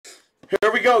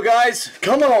Here we go, guys.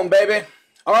 Come on, baby.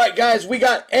 All right, guys, we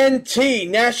got NT,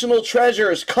 National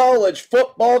Treasures, College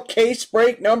Football Case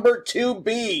Break number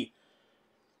 2B.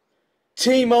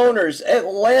 Team owners,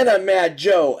 Atlanta Mad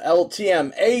Joe,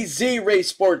 LTM, AZ Race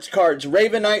Sports Cards,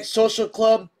 Ravenite Social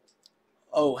Club.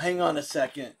 Oh, hang on a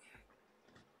second.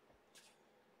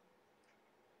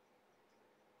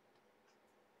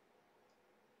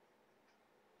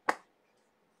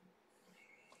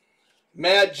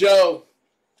 Mad Joe.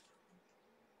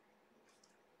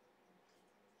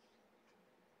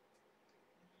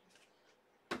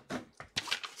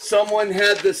 Someone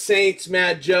had the Saints,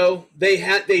 Mad Joe.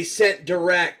 They sent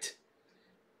direct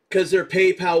because their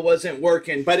PayPal wasn't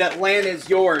working. But Atlanta's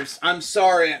yours. I'm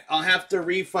sorry. I'll have to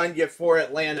refund you for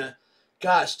Atlanta.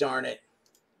 Gosh darn it.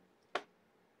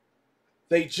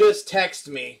 They just texted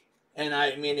me. And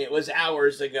I mean, it was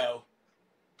hours ago.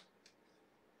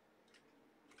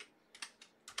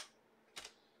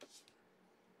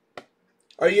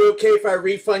 Are you okay if I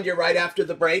refund you right after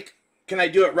the break? Can I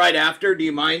do it right after? Do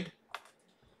you mind?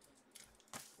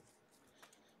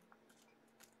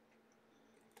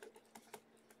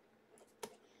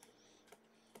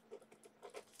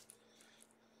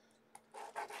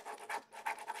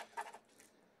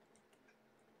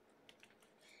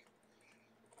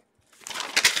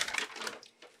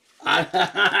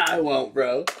 I won't,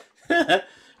 bro.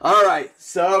 All right,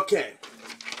 so, okay.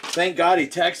 Thank God he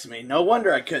texted me. No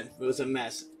wonder I couldn't. It was a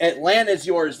mess. Atlanta's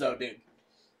yours, though, dude.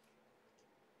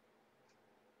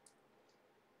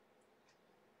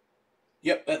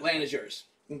 Yep, Atlanta's yours.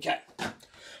 Okay.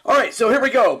 All right, so here we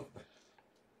go.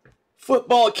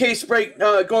 Football case break,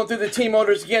 going through the team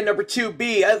owners again. Number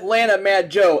 2B, Atlanta Mad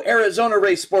Joe. Arizona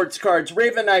Race Sports Cards.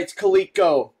 Ravenites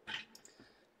Coleco.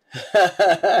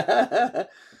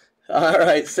 All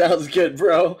right, sounds good,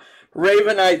 bro.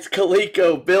 Ravenites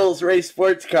Coleco. Bills Race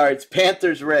Sports Cards.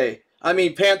 Panthers Buttafuoco.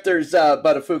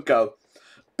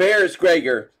 Bears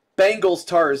Gregor. Bengals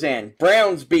Tarzan.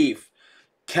 Browns Beef.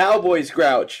 Cowboys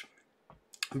Grouch.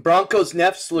 Broncos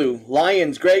Nefslu.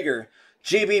 Lions Gregor.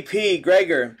 GBP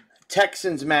Gregor.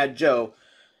 Texans Mad Joe.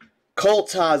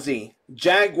 Colts Ozzy.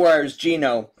 Jaguars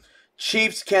Gino.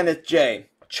 Chiefs Kenneth J.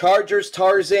 Chargers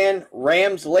Tarzan.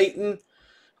 Rams Leighton.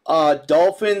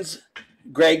 Dolphins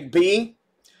Greg B.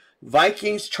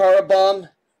 Vikings Charabom.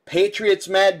 Patriots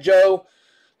Mad Joe.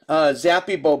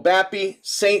 Zappy Bobappy.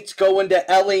 Saints going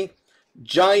to Ellie.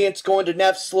 Giants going to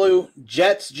Nefslu.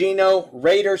 Jets Gino.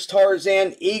 Raiders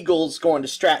Tarzan. Eagles going to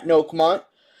Stratton Oakmont.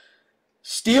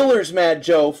 Steelers Mad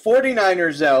Joe.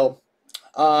 49ers L.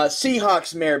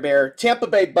 Seahawks Mare Bear. Tampa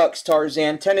Bay Bucks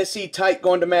Tarzan. Tennessee Tite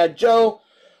going to Mad Joe.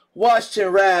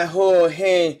 Washington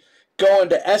Rahohe going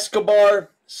to Escobar.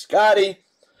 Scotty.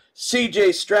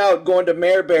 CJ Stroud going to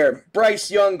Mare Bear. Bryce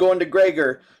Young going to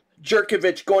Gregor.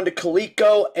 Jerkovich going to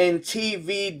Coleco. And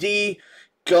TVD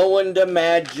going to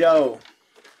Mad Joe.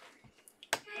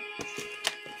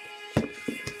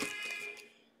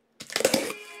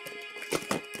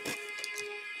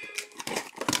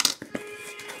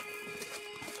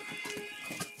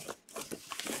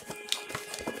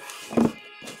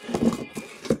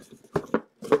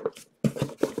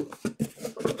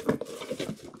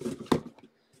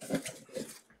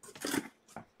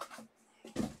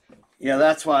 Yeah,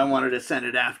 that's why I wanted to send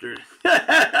it after.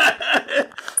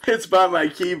 It's by my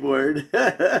keyboard.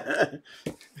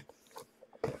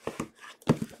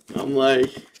 I'm like,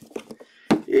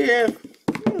 yeah,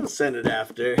 I'll send it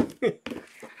after.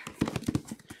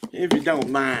 If you don't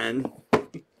mind.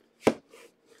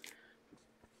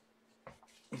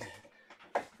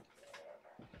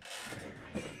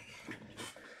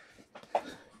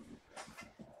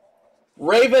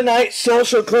 Ravenite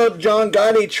Social Club John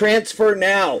Gotti transfer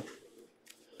now.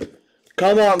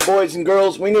 Come on, boys and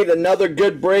girls. We need another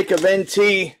good break of NT.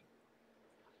 It's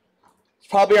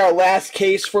probably our last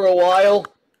case for a while.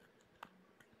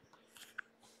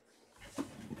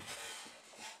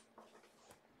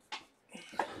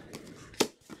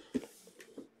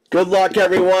 Good luck,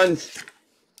 everyone.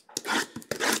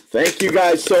 Thank you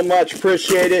guys so much.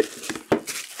 Appreciate it.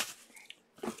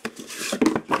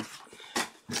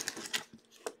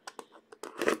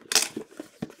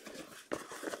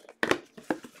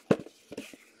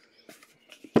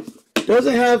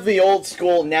 Doesn't have the old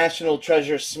school National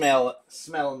Treasure smell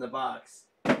in the box.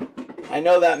 I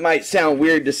know that might sound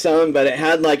weird to some, but it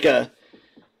had like a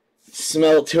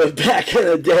smell to it back in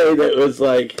the day that was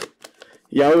like,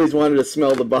 you always wanted to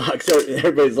smell the box.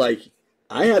 Everybody's like,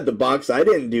 I had the box, I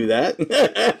didn't do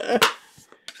that.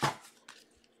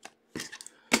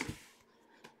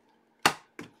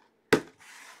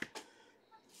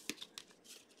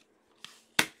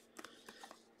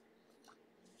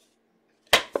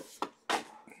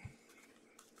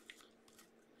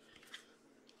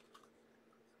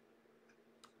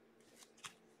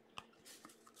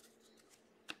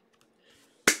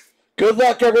 Good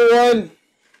luck, everyone.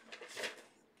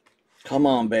 Come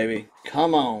on, baby.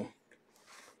 Come on.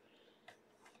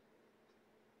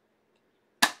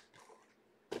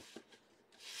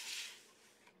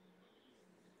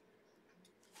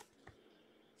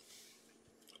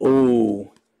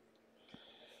 Ooh.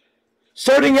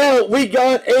 Starting out, we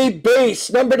got a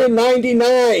base, number to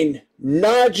 99,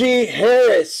 Najee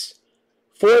Harris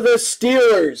for the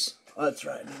Steelers. Oh, that's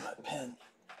right, I need my pen.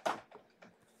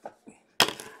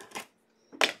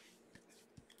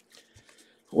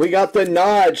 We got the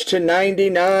Naj to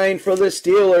 99 for the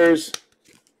Steelers.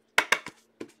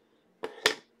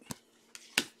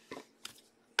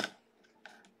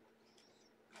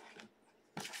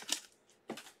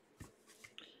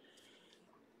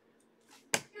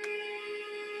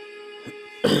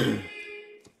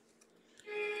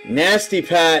 Nasty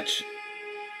patch.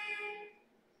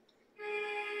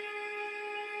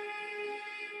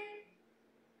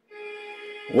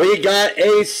 We got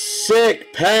a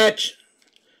sick patch.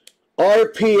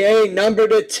 RPA number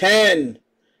to 10.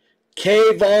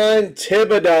 Kayvon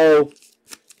Thibodeau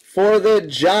for the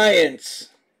Giants.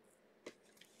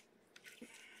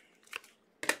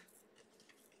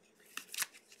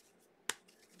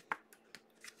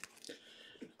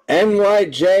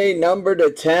 NYJ number to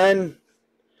 10.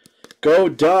 Go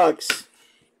Ducks.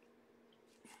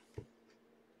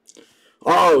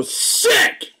 Oh,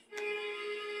 sick!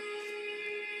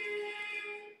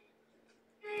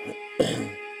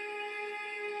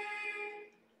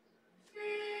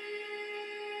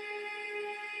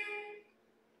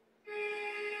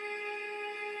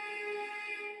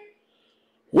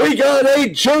 We got a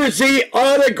jersey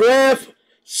autograph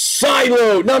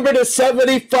silo, number to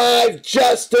 75,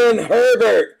 Justin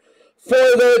Herbert for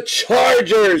the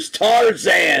Chargers,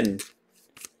 Tarzan.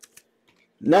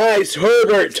 Nice,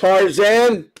 Herbert,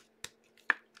 Tarzan.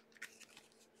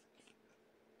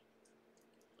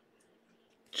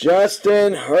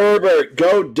 Justin Herbert,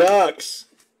 go Ducks.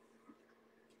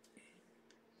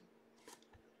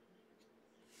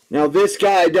 Now this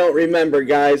guy I don't remember,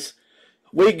 guys.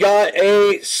 We got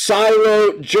a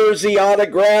silo jersey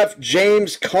autograph,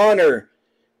 James Conner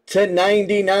to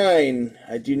 99.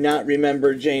 I do not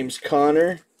remember James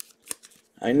Conner.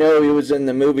 I know he was in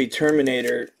the movie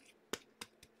Terminator.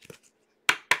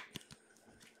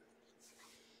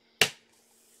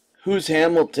 Who's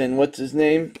Hamilton? What's his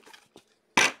name?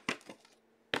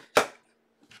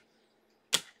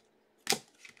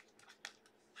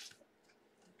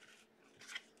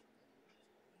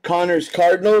 Connor's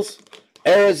Cardinals.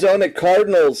 Arizona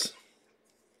Cardinals.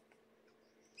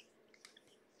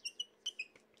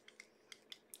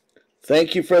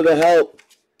 Thank you for the help.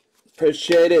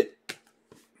 Appreciate it.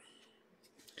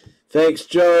 Thanks,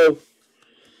 Joe.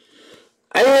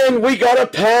 And we got a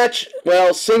patch,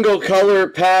 well, single color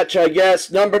patch, I guess.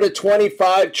 Number to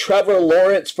 25, Trevor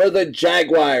Lawrence for the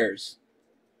Jaguars.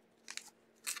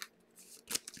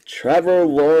 Trevor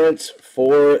Lawrence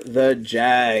for the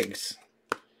Jags.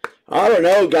 I don't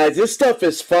know, guys. This stuff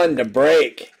is fun to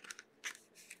break.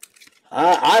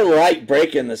 I like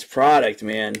breaking this product,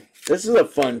 man. This is a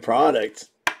fun product.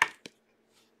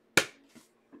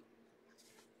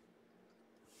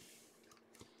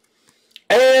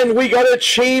 And we got a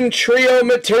Team Trio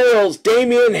Materials.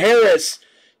 Damian Harris,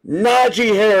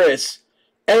 Najee Harris,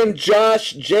 and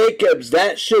Josh Jacobs.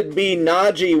 That should be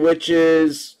Najee, which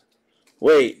is...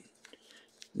 Wait.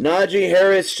 Najee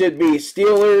Harris should be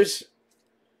Steelers.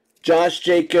 Josh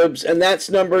Jacobs, and that's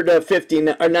numbered to 50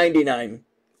 or 99.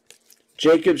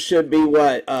 Jacobs should be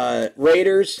what?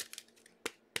 Raiders.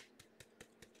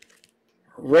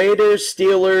 Raiders,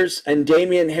 Steelers, and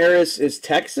Damian Harris is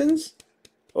Texans?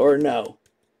 Or no?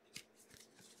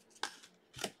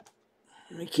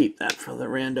 Let me keep that for the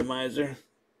randomizer.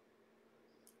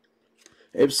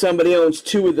 If somebody owns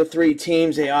 2 of the 3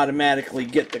 teams, they automatically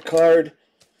get the card.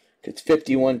 It's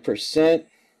 51%.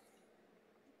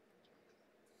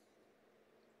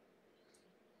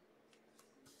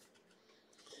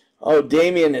 Oh,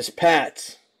 Damien is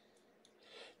Pats.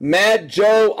 Mad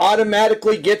Joe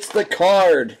automatically gets the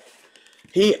card.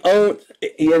 He owned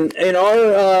in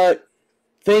our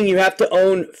thing. You have to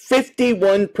own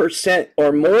 51%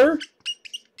 or more.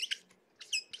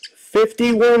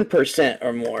 51%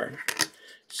 or more.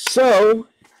 So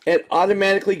it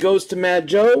automatically goes to Mad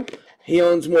Joe. He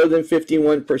owns more than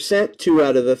 51%. 2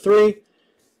 out of the 3.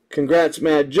 Congrats,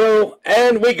 Mad Joe.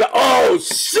 And we got, oh,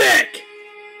 sick!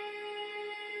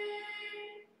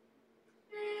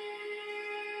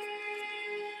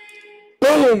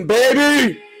 Boom,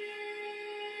 baby!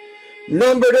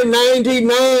 Number to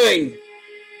 99.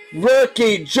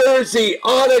 Rookie jersey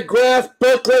autograph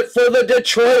booklet for the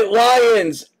Detroit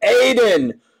Lions.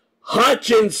 Aiden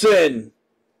Hutchinson.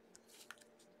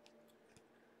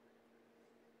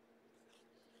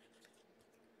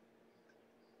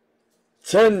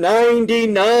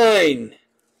 /99.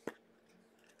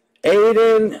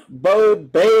 Aiden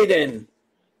Bobaden.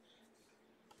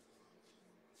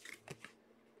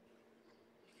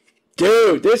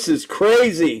 Dude, this is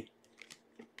crazy.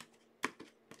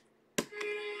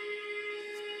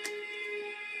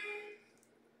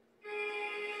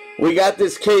 We got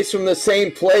this case from the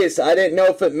same place. I didn't know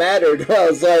if it mattered. I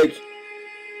was like,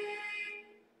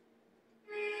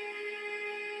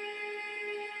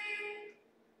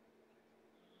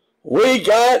 we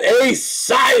got a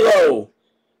Silo.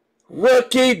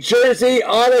 Rookie jersey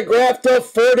autograph to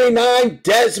 49,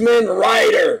 Desmond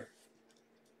Ryder.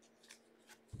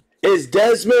 Is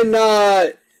Desmond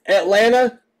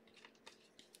Atlanta?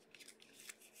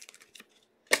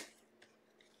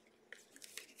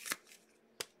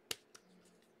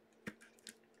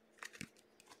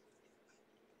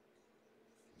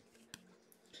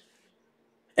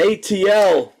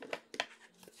 ATL.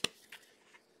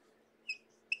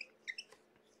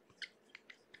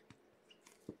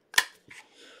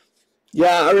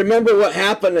 Yeah, I remember what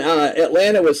happened.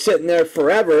 Atlanta was sitting there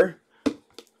forever.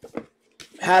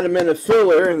 Had him in a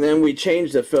filler, and then we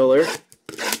changed the filler.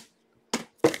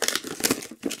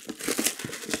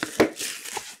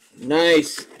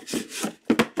 Nice.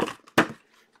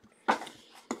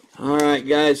 All right,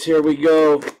 guys, here we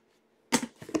go.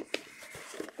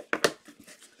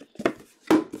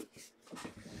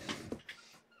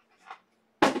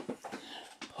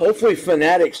 Hopefully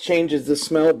Fanatics changes the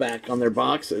smell back on their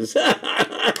boxes.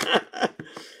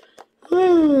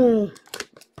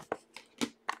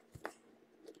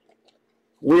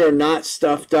 We are not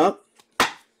stuffed up.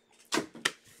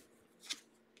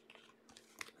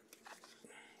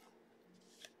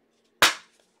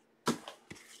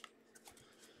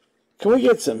 Can we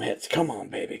get some hits? Come on,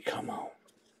 baby. Come on.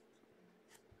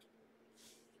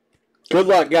 Good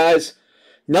luck, guys.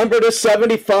 Number to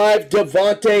 75,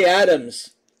 Devontae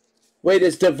Adams. Wait,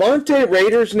 is Devontae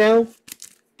Raiders now?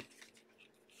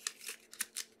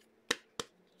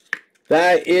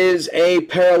 That is a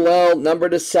parallel number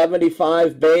to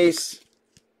 75 base.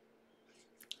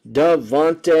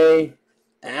 Devontae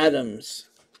Adams.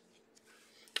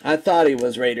 I thought he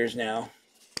was Raiders now.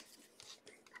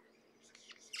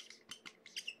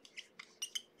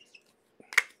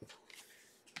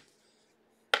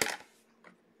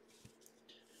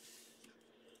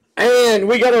 And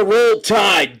we got a Roll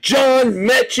Tide. John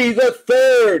Mechie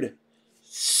III.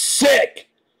 Sick.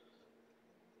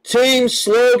 Team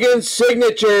slogan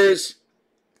signatures.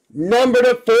 Number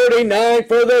to 49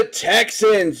 for the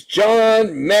Texans. John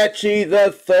Mechie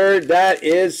III. That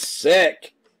is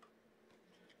sick.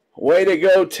 Way to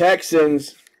go,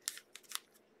 Texans.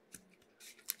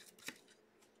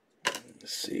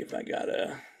 Let's see if I got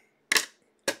a...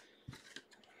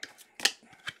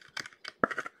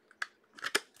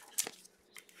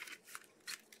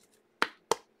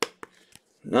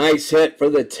 Nice hit for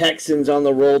the Texans on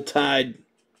the Roll Tide.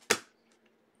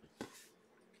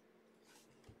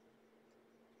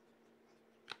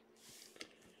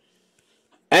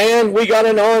 And we got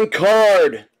an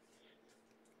on-card.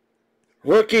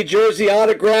 Rookie jersey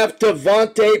autograph,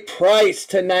 Devontae Price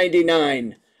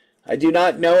 /99. I do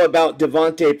not know about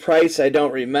Devontae Price. I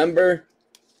don't remember.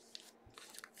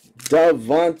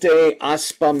 Devontae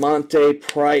Aspamonte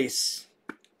Price.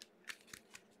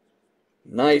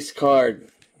 Nice card.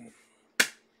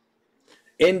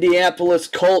 Indianapolis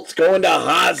Colts going to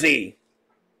Hazy.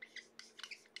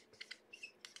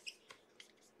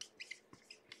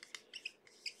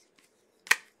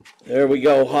 There we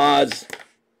go, Haas.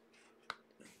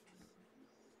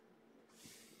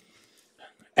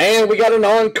 And we got an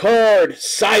on-card.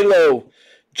 Silo.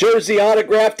 Jersey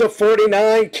autograph to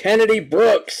 49, Kennedy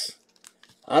Brooks.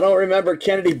 I don't remember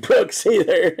Kennedy Brooks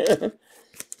either.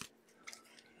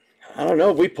 I don't know.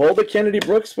 Have we pulled a Kennedy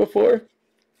Brooks before?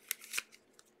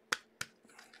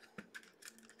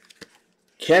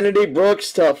 Kennedy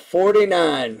Brooks to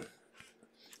 49.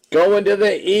 Going to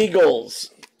the Eagles.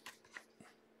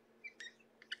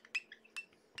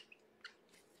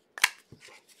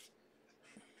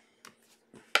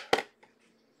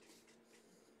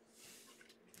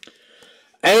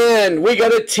 And we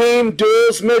got a Team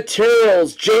Duels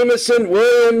Materials. Jamison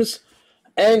Williams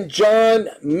and John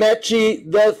Mechie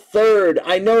III.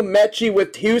 I know Mechie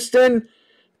with Houston,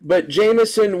 but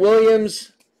Jamison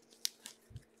Williams,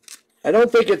 I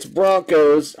don't think it's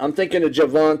Broncos. I'm thinking of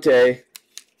Javonte.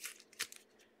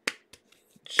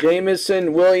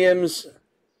 Jamison Williams.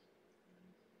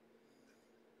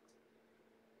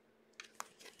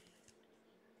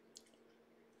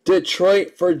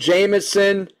 Detroit for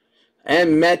Jameson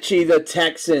and Mechie the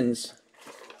Texans.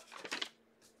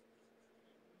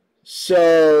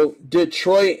 So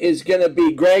Detroit is going to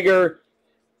be Gregor.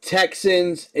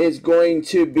 Texans is going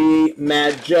to be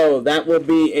Mad Joe. That will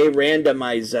be a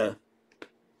randomizer.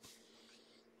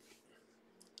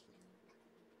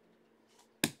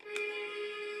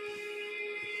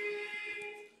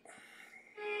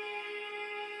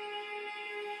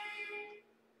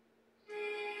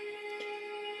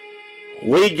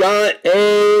 We got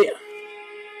a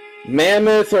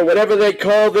Mammoth, or whatever they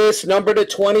call this, number to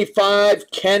 25,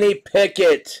 Kenny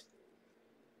Pickett.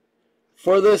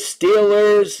 For the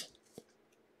Steelers,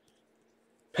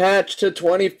 patch to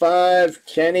 25,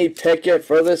 Kenny Pickett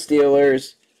for the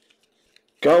Steelers.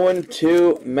 Going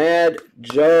to Mad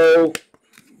Joe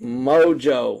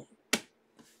Mojo.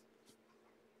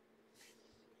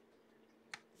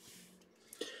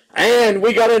 And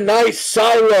we got a nice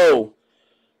solo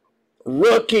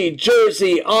rookie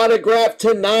jersey autograph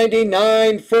to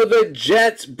 99 for the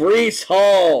Jets, Breece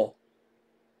Hall.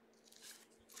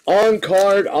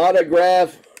 On-card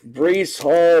autograph, Breece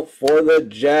Hall for the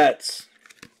Jets.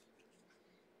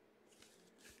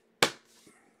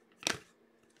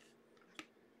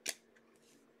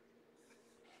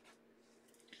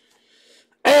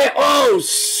 And, oh,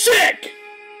 sick!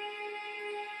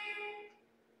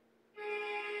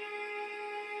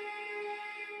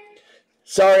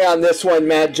 Sorry on this one,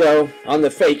 Mad Joe. On the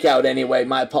fake out anyway.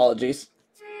 My apologies.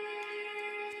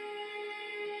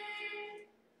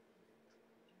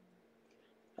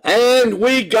 And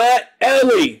we got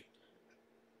Ellie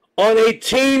on a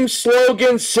team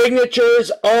slogan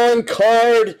signatures on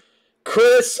card.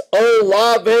 Chris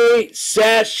Olave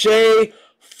sachet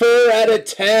 4 out of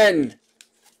 10.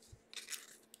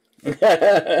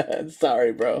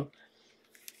 Sorry, bro.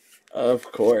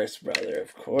 Of course, brother.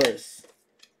 Of course.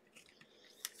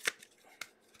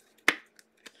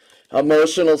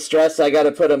 Emotional stress. I got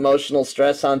to put emotional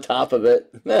stress on top of it.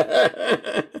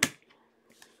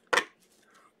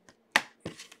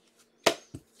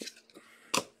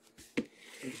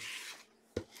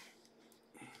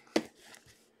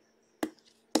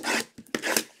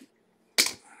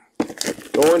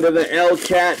 Going to the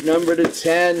L-Cat, number to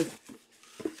 10.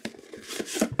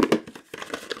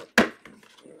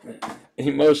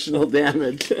 Emotional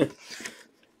damage.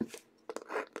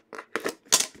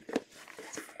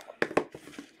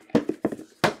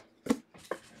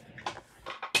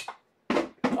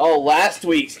 Oh, last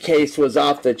week's case was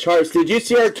off the charts. Did you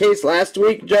see our case last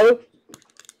week, Joe?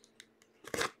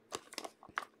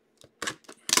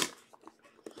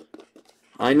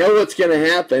 I know what's going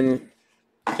to happen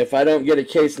if I don't get a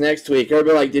case next week.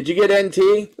 Everybody like, did you get NT?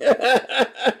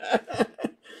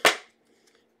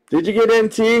 Did you get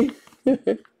NT?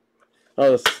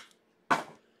 Oh,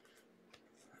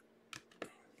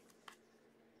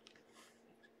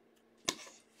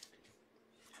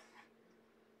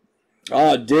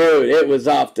 oh, dude, it was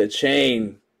off the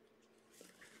chain.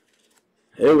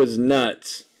 It was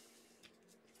nuts.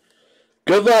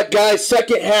 Good luck, guys.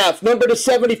 Second half. Number to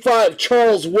 75,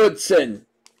 Charles Woodson.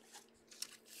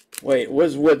 Wait,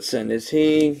 where's Woodson? Is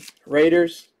he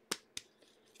Raiders?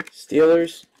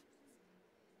 Steelers?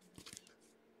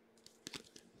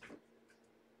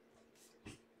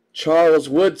 Charles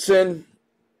Woodson.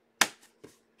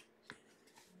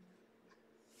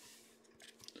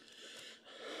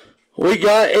 We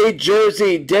got a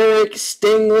jersey, Derek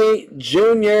Stingley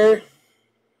Jr.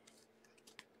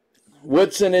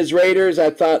 Woodson is Raiders. I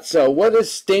thought so. What is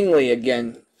Stingley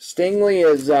again? Stingley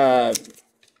is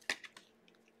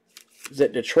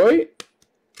it Detroit?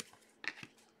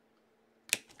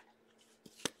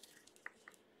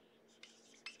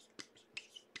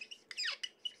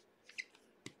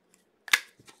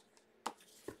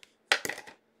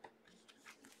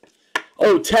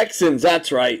 Oh, Texans.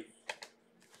 That's right.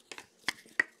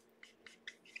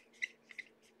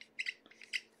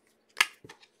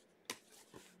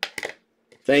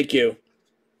 Thank you.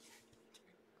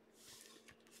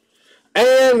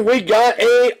 And we got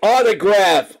a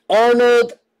autograph.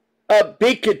 Arnold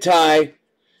Abikatai,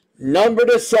 number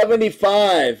to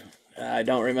 75. I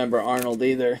don't remember Arnold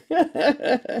either.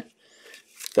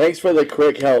 Thanks for the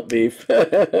quick help, Beef.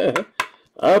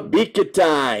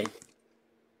 Abikatai.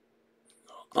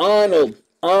 Arnold.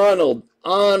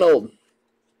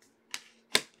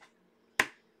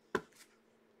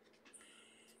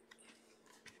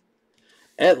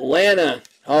 Atlanta.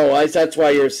 Oh, that's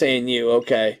why you're saying you.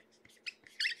 Okay.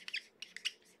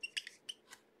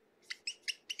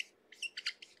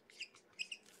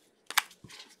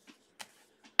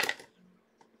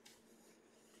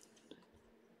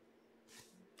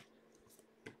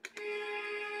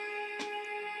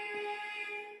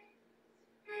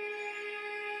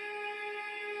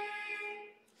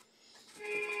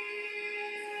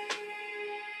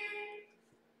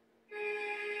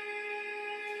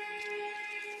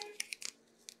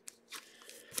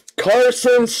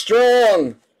 Carson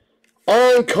Strong.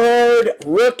 On card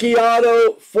rookie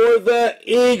auto for the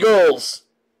Eagles.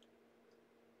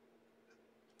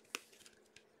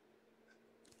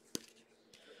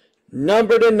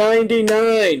 Number to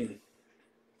 99.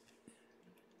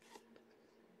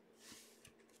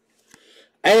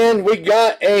 And we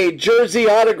got a jersey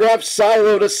autograph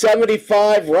silo to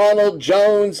 75, Ronald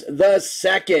Jones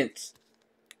II.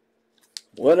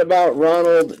 What about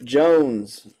Ronald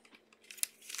Jones?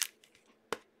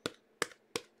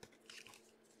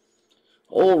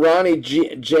 Old Ronnie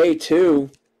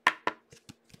J2.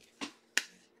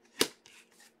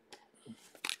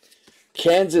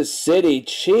 Kansas City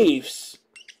Chiefs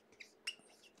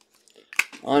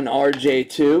on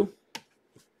RJ2.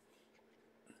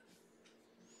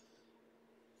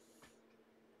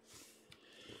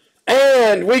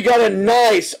 And we got a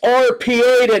nice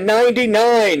RPA to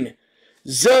 99.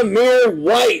 Zamir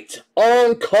White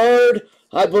on card.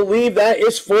 I believe that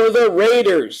is for the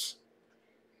Raiders.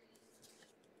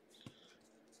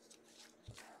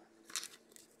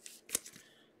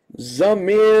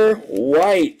 Zamir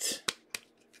White.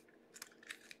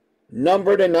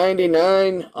 Number to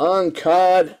 99 on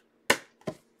card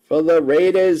for the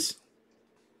Raiders.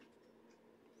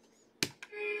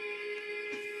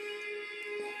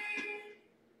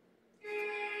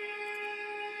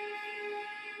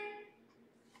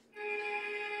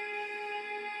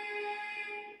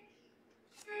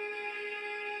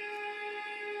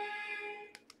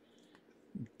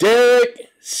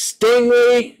 Derek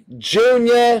Stingley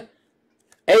Jr.,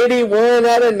 81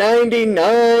 out of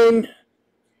 99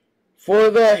 for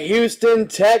the Houston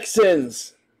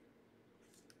Texans.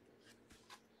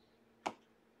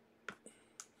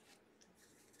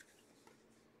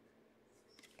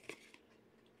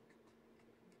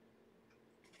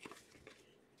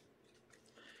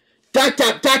 Dot,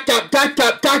 dot, dot, dot, dot,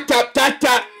 dot, dot, dot, dot,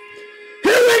 dot.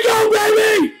 Here we go,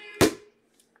 baby!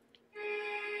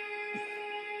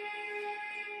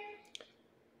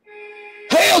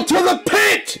 Hail to the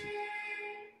pit!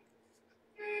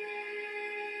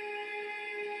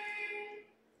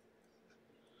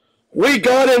 We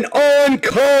got an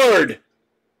on-card.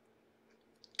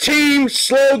 Team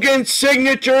slogan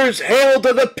signatures, hail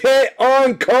to the pit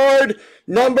on card,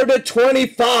 number to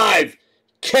 25.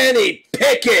 Kenny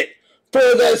Pickett for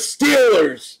the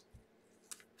Steelers.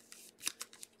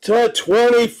 To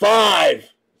 25.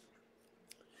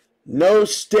 No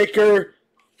sticker,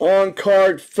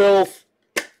 on-card filth.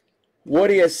 What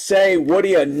do you say? What do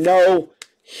you know?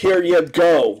 Here you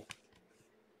go.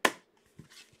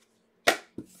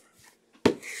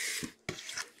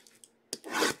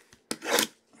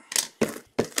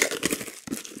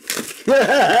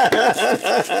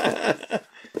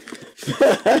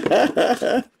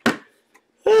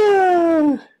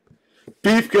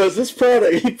 Beef goes, this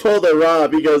product, he pulled a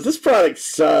Rob, he goes, this product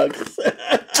sucks.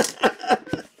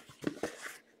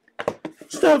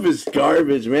 Stuff is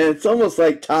garbage, man. It's almost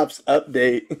like Topps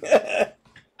Update.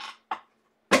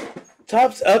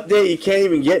 Topps Update, you can't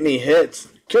even get any hits.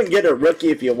 Couldn't get a rookie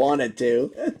if you wanted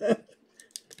to.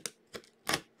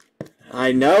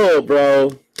 I know,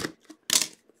 bro.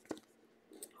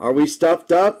 Are we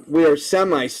stuffed up? We are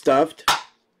semi-stuffed.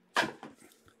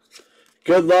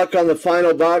 Good luck on the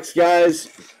final box, guys.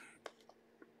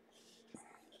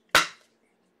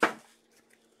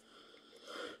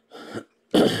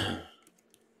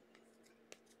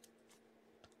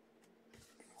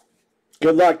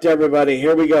 Good luck to everybody.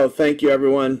 Here we go. Thank you,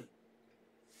 everyone.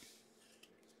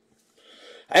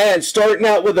 And starting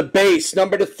out with a base,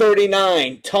 number to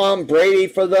 39, Tom Brady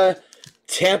for the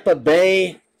Tampa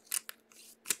Bay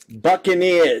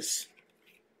Buccaneers.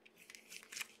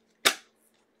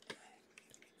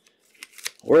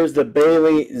 Where's the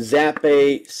Bailey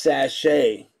Zappa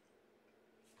sachet?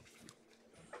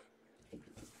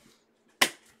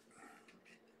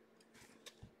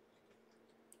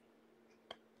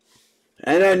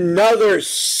 And another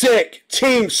sick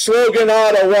team slogan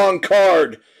auto on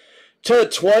card. To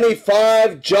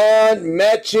 25, John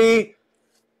Mechie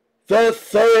the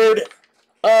third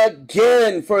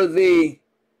again for the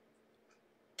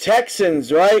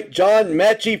Texans, right? John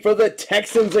Mechie for the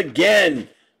Texans again.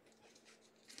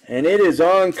 And it is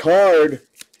on card.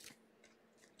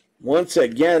 Once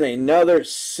again, another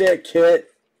sick hit.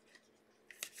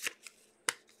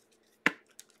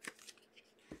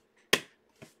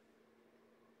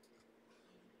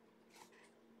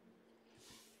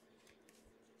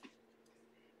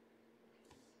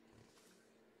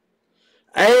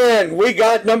 And we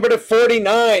got number to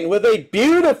 49 with a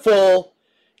beautiful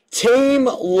team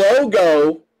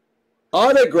logo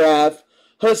autograph.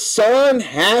 Hassan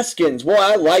Haskins. Well,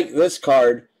 I like this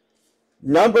card.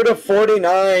 Number to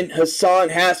 49, Hassan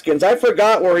Haskins. I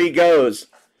forgot where he goes.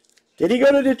 Did he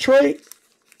go to Detroit?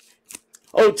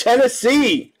 Oh,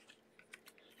 Tennessee.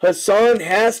 Hassan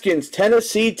Haskins,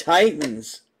 Tennessee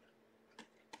Titans.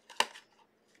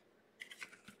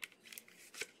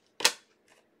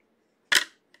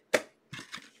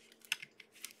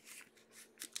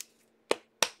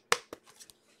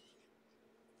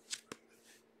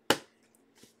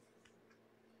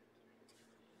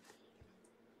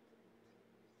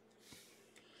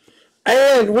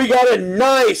 And we got a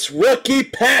nice rookie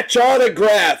patch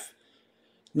autograph.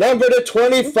 Number to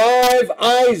 25,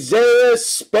 Isaiah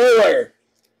Spiller.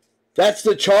 That's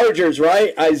the Chargers,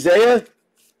 right, Isaiah?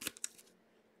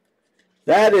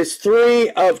 That is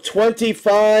 3 of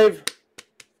 25.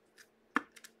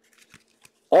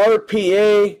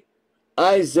 RPA,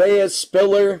 Isaiah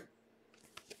Spiller.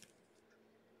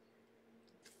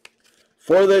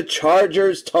 For the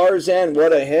Chargers, Tarzan,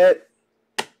 what a hit.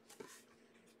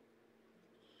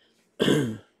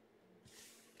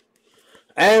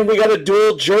 And we got a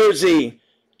dual jersey.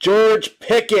 George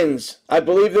Pickens. I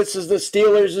believe this is the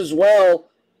Steelers as well.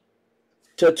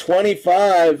 To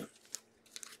 25.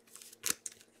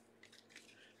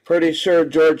 Pretty sure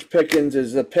George Pickens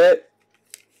is the Pit.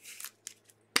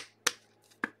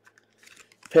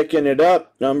 Picking it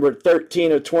up. Number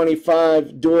 13 of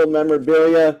 25. Dual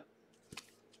memorabilia.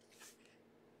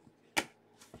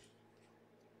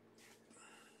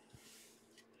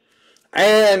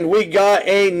 And we got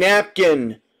a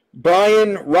napkin.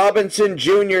 Brian Robinson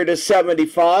Jr. to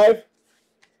 75.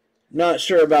 Not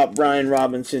sure about Brian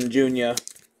Robinson Jr.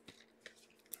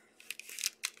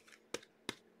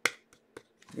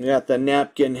 We got the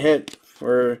napkin hit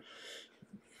for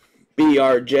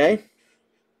BRJ.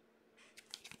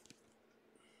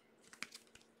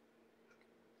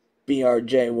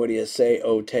 BRJ, what do you say?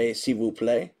 Ote, s'il vous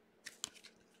plaît.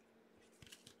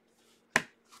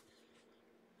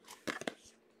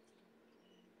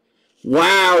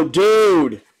 Wow,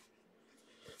 dude.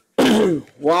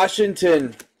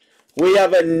 Washington. We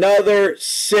have another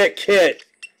sick hit.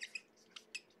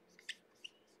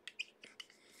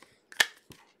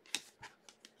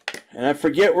 And I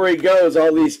forget where he goes,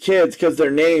 all these kids, because their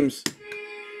names.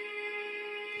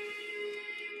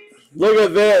 Look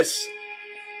at this.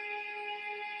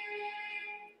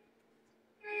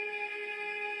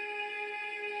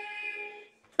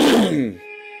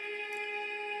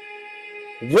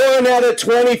 One out of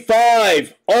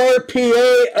 25.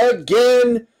 RPA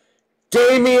again.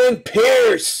 Damian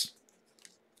Pierce.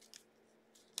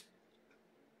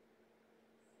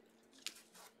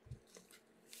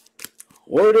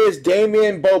 Where is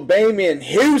Damian Bobamian?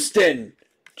 Houston.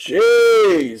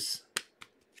 Jeez.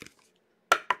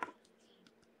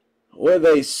 With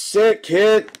a sick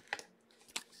hit.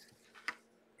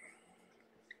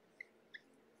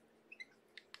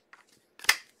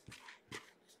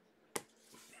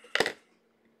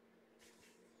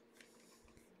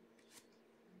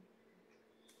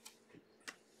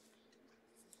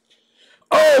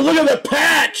 Oh, look at the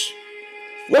patch!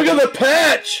 Look at the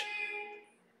patch!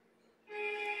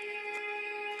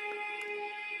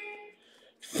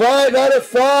 5 out of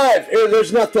 5.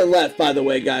 There's nothing left, by the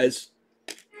way, guys.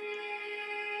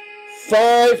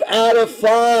 5 out of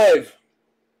 5.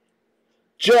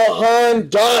 Jahan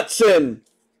Dotson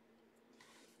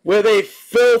with a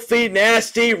filthy,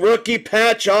 nasty rookie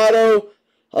patch auto.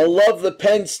 I love the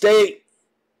Penn State.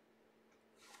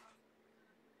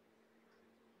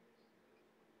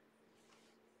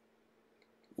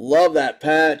 Love that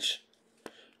patch.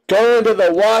 Going to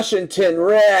the Washington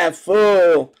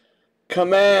Full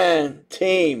Command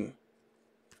team.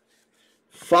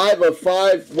 5 of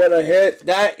 5. What a hit.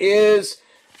 That is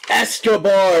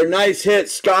Escobar. Nice hit,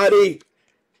 Scotty.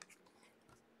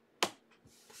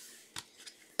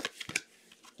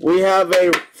 We have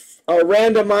a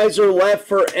randomizer left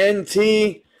for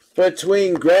NT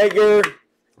between Gregor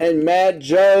and Mad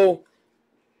Joe.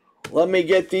 Let me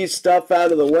get these stuff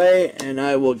out of the way, and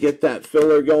I will get that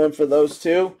filler going for those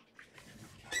two.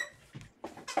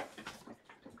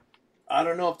 I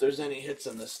don't know if there's any hits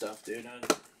on this stuff, dude.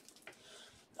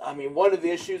 I mean, one of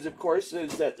the issues, of course,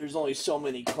 is that there's only so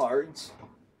many cards.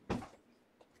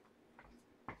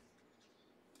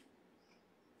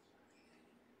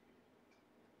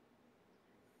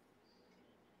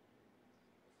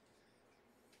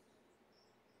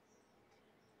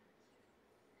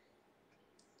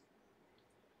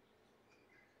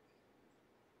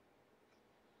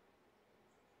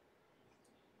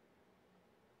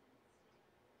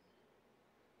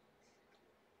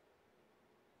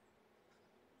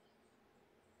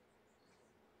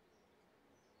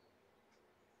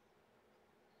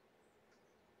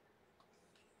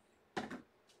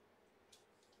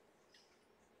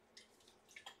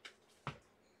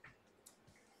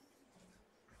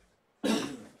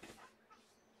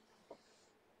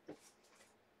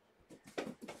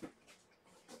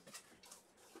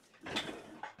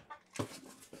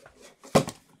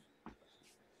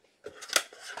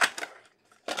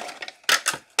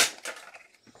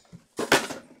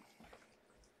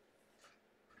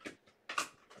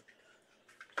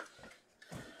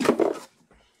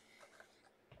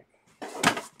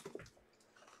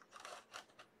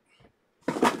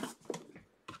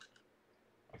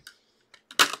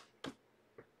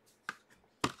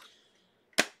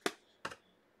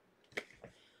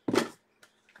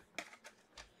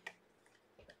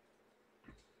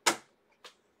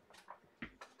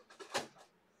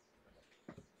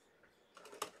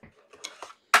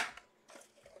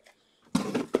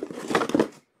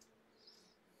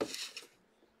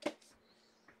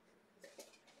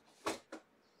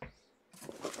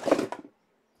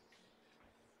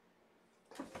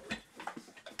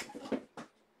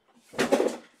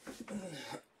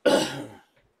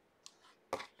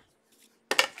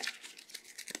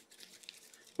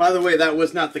 By the way, that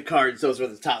was not the cards. Those were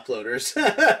the top loaders.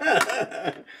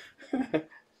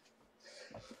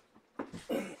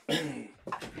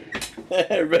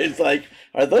 Everybody's like,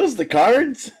 are those the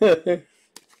cards?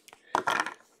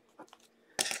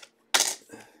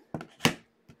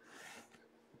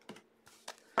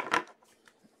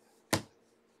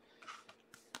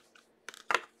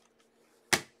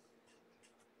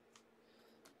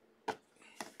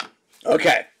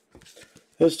 Okay.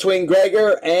 It was between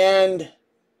Gregor and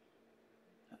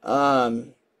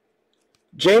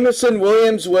Jameson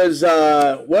Williams was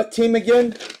what team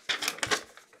again?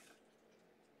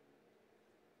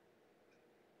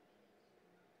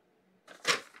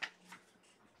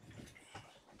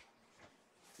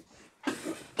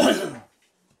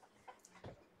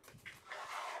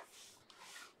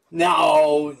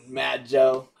 No, Mad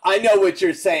Joe. I know what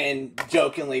you're saying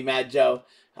jokingly, Mad Joe.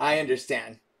 I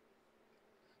understand.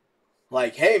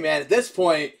 Like, hey, man, at this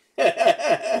point,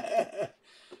 I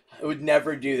would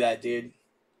never do that, dude.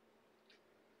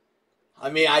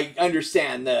 I mean, I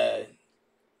understand the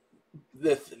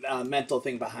mental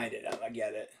thing behind it. I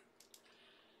get it.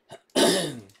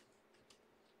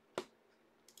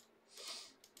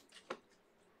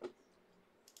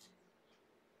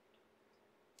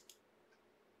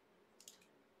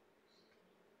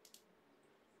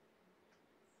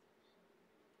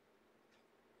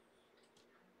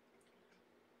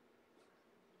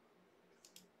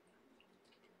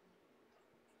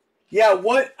 Yeah,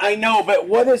 what I know, but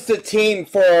what is the team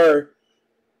for?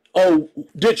 Oh,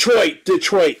 Detroit.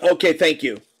 Detroit. Okay, thank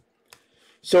you.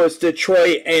 So it's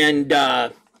Detroit and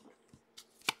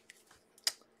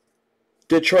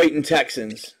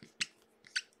Texans.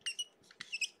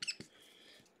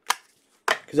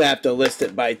 Because I have to list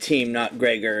it by team, not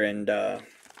Gregor. And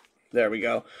there we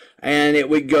go. And it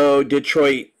would go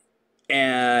Detroit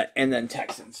and then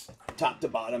Texans, top to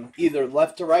bottom, either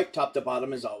left to right, top to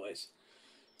bottom as always.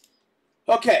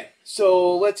 Okay,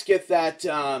 so let's get that.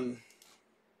 Let's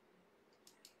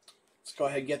go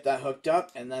ahead and get that hooked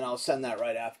up, and then I'll send that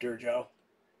right after, Joe.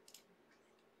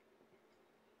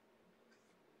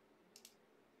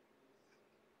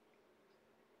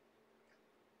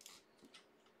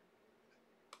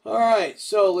 All right,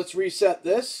 so let's reset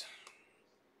this.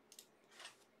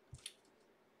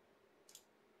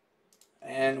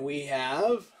 And we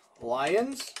have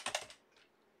Lions.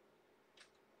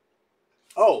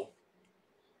 Oh,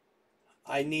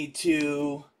 I need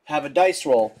to have a dice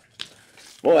roll.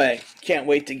 Boy, can't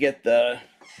wait to get the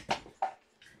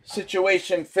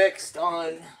situation fixed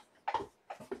on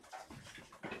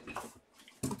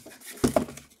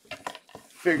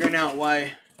figuring out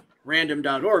why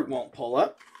random.org won't pull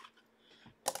up.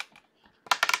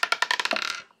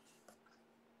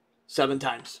 7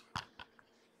 times.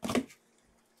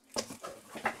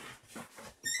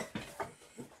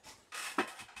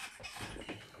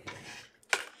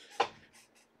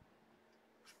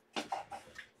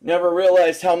 Never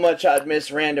realized how much I'd miss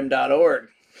random.org.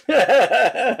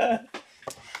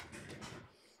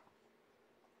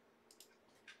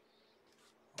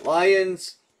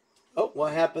 Lions. Oh,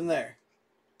 what happened there?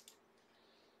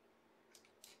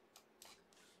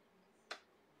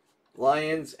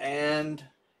 Lions and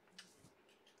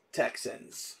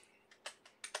Texans.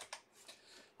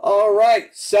 All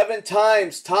right, 7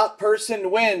 times. Top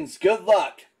person wins. Good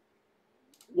luck.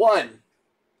 1,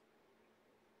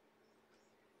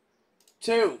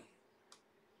 2,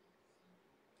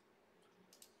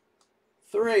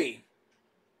 3,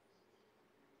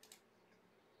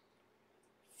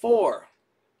 4,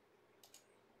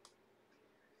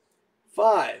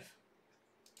 5,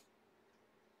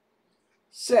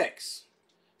 6,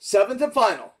 7th and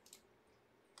final.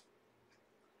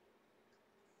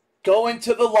 Going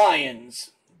to the Lions.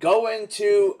 Going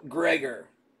to Gregor.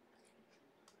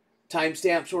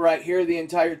 Timestamps were right here the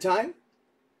entire time.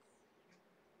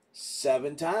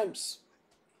 7 times.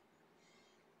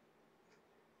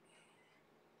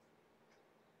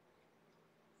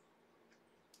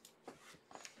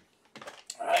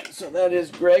 All right, so that is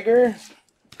Gregor,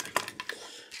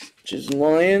 which is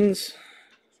Lions.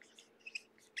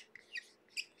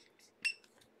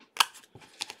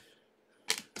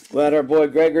 Glad our boy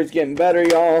Gregor's getting better,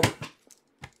 y'all.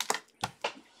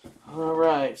 All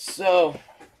right, so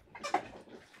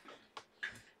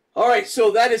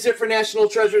that is it for National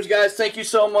Treasures, guys. Thank you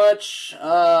so much.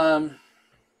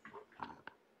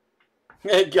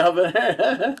 Hey,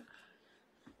 Governor.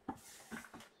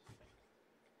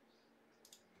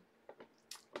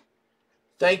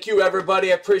 Thank you,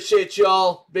 everybody. I appreciate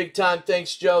y'all. Big time.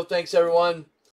 Thanks, Joe. Thanks, everyone.